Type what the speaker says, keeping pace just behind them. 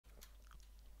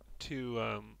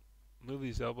to move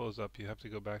these elbows up, you have to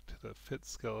go back to the fit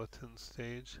skeleton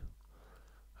stage.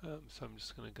 So I'm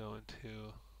just going to go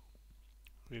into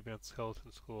Revamped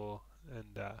Skeleton School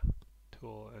and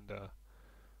tool and go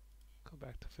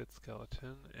back to fit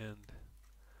skeleton and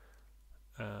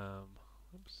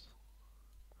oops,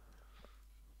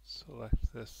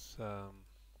 select this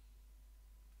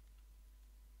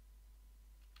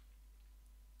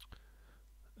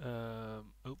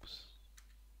oops,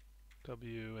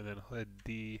 W and then hit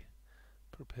D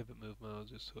for pivot move mode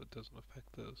just so it doesn't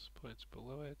affect those points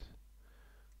below it,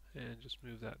 and just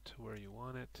move that to where you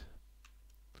want it,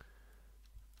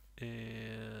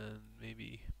 and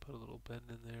maybe put a little bend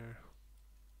in there.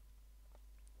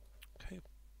 Okay,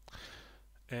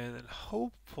 and then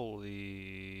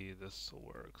hopefully this will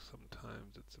work.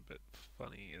 Sometimes it's a bit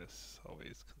funny. This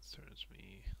always concerns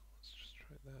me. Let's just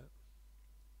try that.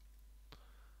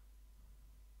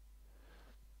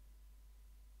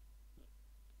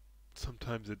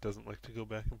 Sometimes it doesn't like to go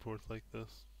back and forth like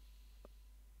this.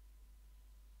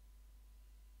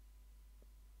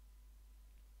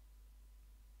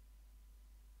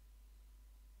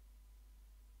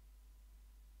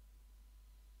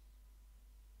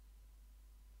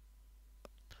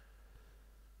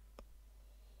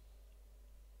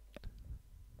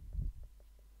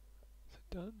 Is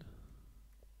it done?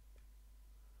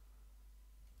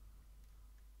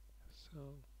 So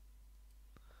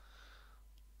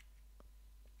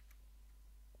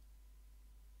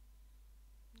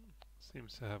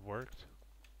seems to have worked.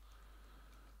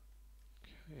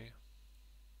 Okay.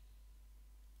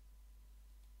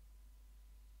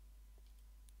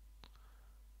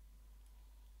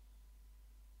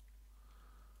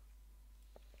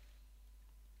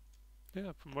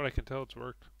 Yeah, from what I can tell, it's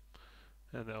worked,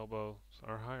 and the elbows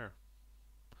are higher.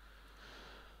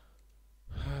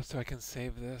 So I can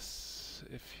save this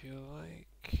if you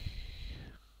like.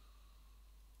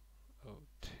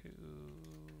 O2.